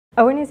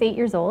Owen is 8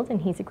 years old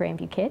and he's a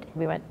Grandview kid.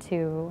 We went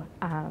to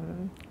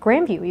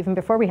Grandview even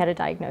before we had a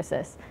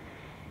diagnosis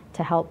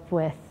to help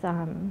with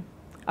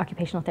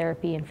occupational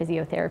therapy and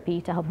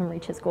physiotherapy to help him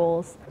reach his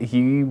goals.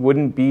 He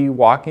wouldn't be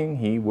walking,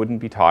 he wouldn't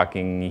be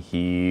talking,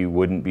 he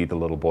wouldn't be the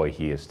little boy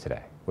he is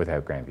today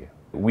without Grandview.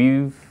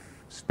 We've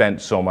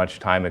spent so much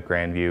time at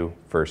Grandview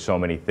for so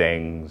many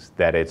things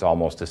that it's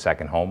almost a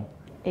second home.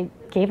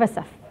 It gave us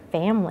a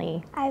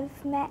family.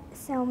 I've met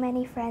so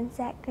many friends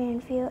at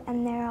Grandview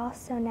and they're all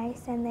so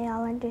nice and they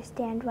all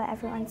understand what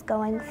everyone's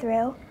going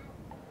through.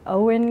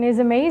 Owen is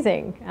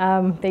amazing.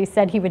 They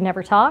said he would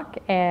never talk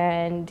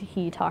and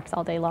he talks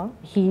all day long.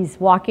 He's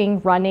walking,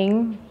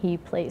 running, he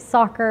plays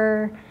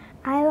soccer.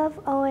 I love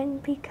Owen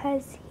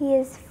because he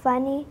is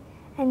funny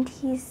and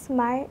he's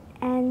smart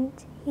and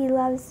he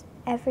loves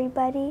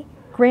everybody.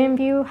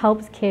 Grandview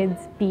helps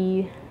kids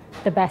be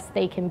the best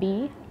they can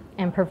be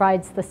and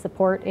provides the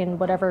support in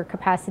whatever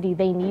capacity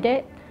they need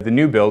it. The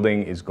new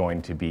building is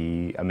going to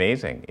be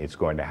amazing. It's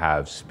going to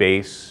have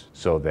space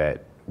so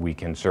that we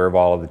can serve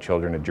all of the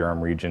children of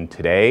Durham Region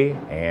today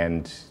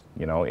and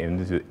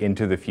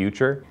into the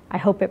future. I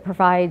hope it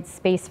provides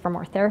space for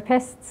more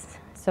therapists,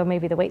 so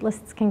maybe the wait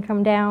lists can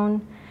come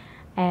down,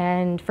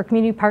 and for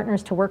community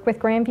partners to work with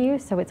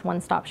Grandview so it's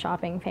one-stop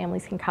shopping.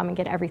 Families can come and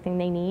get everything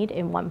they need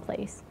in one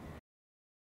place.